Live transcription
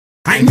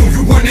I know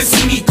you wanna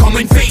see me come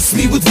and face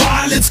me with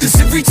violence, cause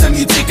every time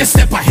you take a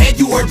step ahead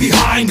you are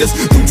behind us.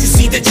 Don't you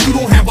see that you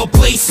don't have a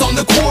place on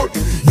the court?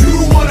 You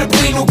don't wanna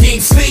play no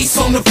games, face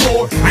on the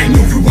floor. I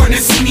know you wanna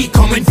see me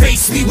come and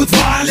face me with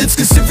violence,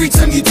 cause every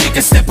time you take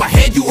a step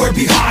ahead you are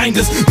behind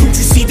us. Don't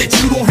you see that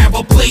you don't have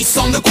a place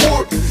on the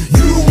court?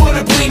 You don't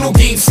wanna play no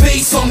games,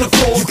 face on the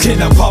floor. You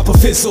cannot pop a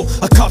fizzle,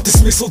 a cop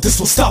dismissal, this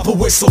will stop a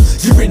whistle.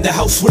 You're in the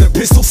house with a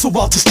pistol, so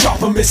I'll just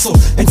drop a missile.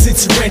 And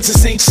since your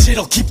answers ain't shit,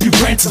 I'll keep you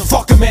ransom.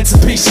 Fuck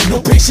emancipation,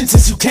 no patience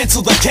as you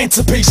cancel like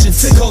cancer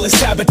patients. They call it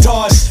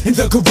sabotage, in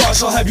the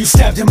garage I'll have you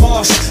stabbed and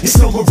moshed. It's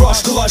no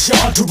mirage, collage your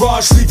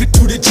entourage, leave it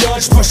to the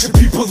judge. Pressure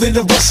people in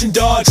a rush and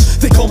dodge.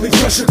 They call me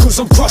pressure cause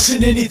I'm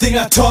crushing anything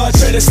I touch.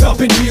 Better stop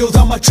and yield,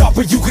 on my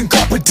chopper you can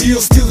cop a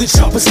deal. Stealing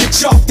shoppers get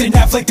chopped in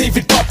half like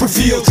David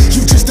Copperfield.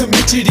 You just a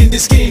midget in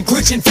this game,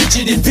 glitching,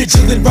 fidgeting,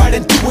 vigilant,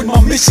 riding doing my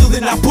mission,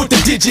 then I put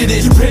the digit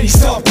in. You penny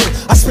stopper,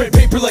 I spread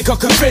paper like a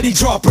confetti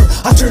dropper.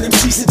 I turn them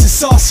seeds into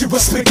sauce, you're a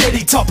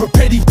spaghetti topper.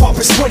 Petty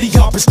poppers, sweaty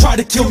hoppers, try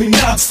to kill me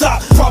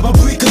non-stop.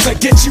 Probably cause I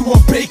get you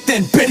on baked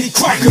and Betty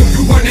Crocker.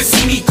 You wanna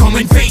see me come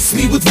and face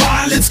me with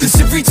violence, cause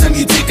every time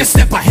you take a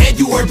step ahead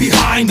you are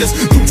behind us.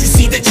 Don't you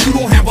see that you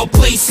don't have a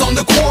place on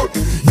the court?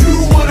 You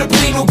don't wanna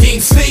play no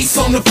games, face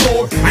on the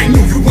floor. I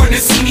know you wanna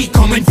see me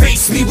come and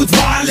face me with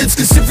violence,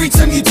 cause every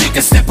time you take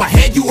a step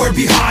ahead you are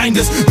behind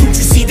us. Don't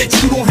you see that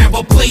you don't have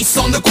a place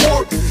on the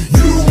court?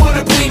 You don't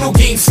wanna play no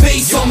games,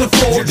 face on the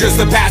floor. You're just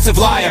a passive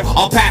liar,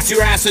 I'll pass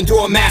your ass into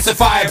a massive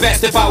fire.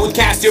 Best if I would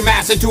cast your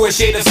mass into a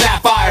shade of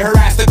sapphire.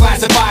 Harass the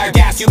classifier,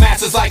 gas you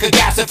masses like a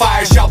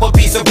gasifier. Shove a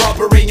piece of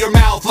rubber in your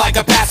mouth like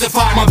a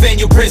pacifier. My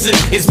venue prison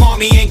is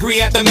mommy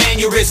angry at the man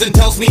you're risen.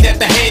 Tells me that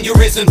the hand you're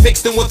risen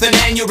fixed him with an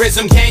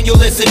aneurysm. Can you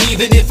listen?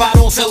 Even if I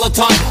don't sell a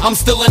ton, I'm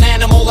still an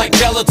animal like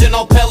gelatin.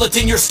 I'll pellet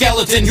in your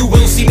skeleton. You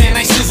will see man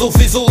I sizzle,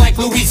 fizzle like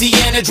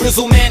Louisiana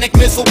drizzle. Manic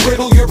missile,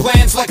 brittle your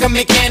plans like a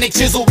mechanic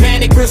chisel.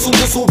 Panic bristle,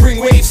 this will bring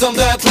waves on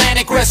the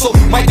Atlantic wrestle.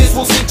 My this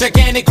will sink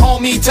gigantic, call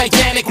me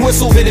Titanic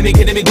whistle. Kidding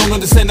me, don't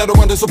understand, I don't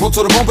want to support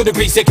to the bump of the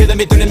beast. They're killing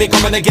me, turning me,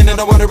 coming again, I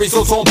don't want to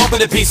result, so I'm bumping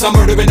the piece. I'm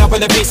murdering up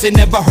in the base, and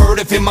never heard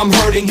of him. I'm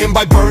hurting him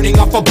by burning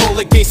off a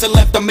bullet case and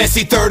left a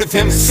messy third of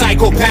him.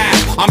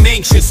 Psychopath, I'm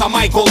anxious, I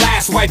might go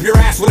last. Wipe your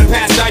ass with a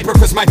past diaper,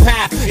 cause my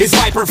path is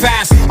hyper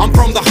fast. I'm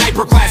from the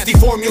hyper class,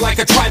 deform you like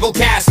a tribal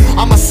cast.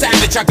 I'm a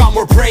savage, I got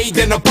more prey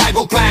than a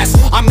Bible class.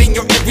 I'm in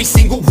your every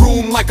single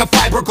room like a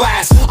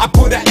fiberglass. I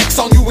put an X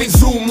on you in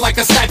Zoom like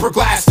a sniper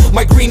glass.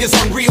 My green is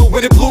unreal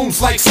when it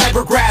blooms like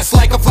cybergrass.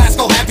 Like a flask,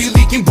 I'll have you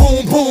leaking,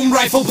 boom, boom,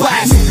 rifle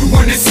blast. You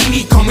wanna see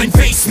me come and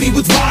face me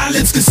with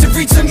violence, cause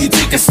every time you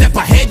take a step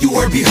ahead you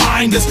are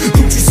behind us.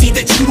 Don't you see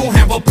that you don't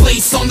have a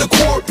place on the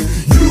court?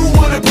 You don't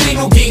wanna play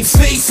no games,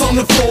 face on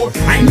the floor.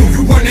 I know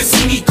you wanna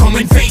see me come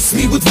and face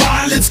me with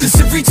violence, cause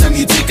every time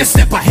you take a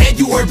step ahead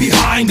you are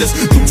behind us.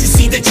 Don't you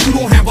see that you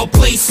don't have a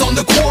place on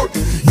the court?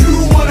 You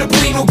don't wanna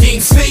play no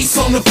games, face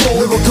on the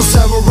floor. Lyrical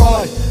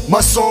samurai,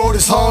 my sword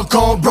is Hong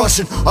Kong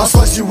brushing. I'll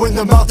slice you in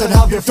the mouth and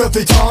have your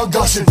filthy tongue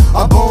gushing.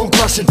 I'm bone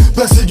crushing,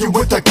 blessing you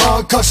with a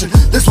concussion.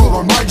 This will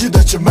remind you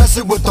that you're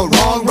messing with the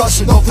wrong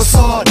Russian. No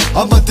facade,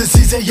 I'm a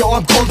disease, hey, yo,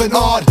 I'm cold and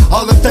odd.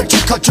 I'll infect you,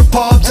 cut your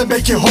palms and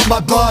make you hold my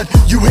blood.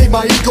 You hate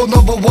my ego,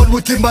 number one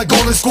within my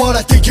golden squad.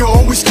 I think you're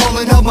always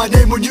calling out my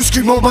name when you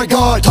scream, oh my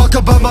god. Talk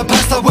about my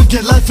past, I would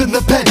get life in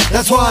the pen.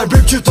 That's why I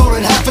ripped your throat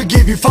in half and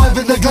gave you 5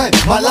 in the glen.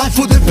 My life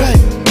will depend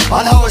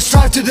on how I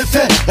strive to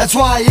defend. That's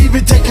why I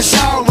even take a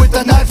shower with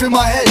a knife in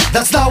my head.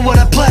 That's not what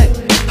I play.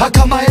 How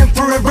come I am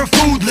forever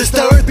foodless?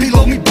 The earth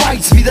below me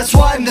bites me, that's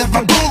why I'm never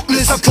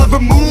bootless. I'm clever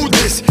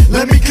moodless,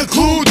 let me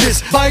conclude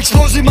this by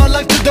exposing my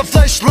life to the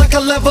flesh like a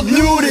level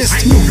nudist.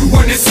 I know you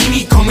wanna see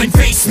me come and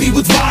face me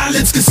with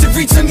violence, cause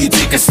every time you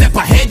take a step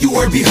ahead you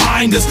are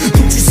behind us.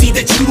 Don't you see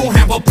that you don't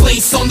have a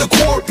place on the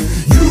court?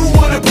 You don't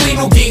wanna play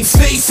no games,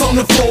 face on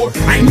the floor.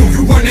 I know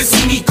you wanna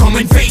see me come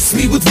and face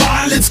me with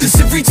violence,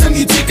 cause every time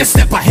you take a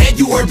step ahead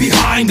you are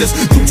behind us.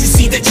 Don't you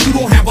see that you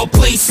don't have a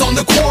place on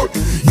the court?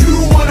 You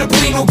don't wanna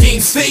play no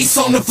games, face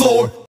on the floor.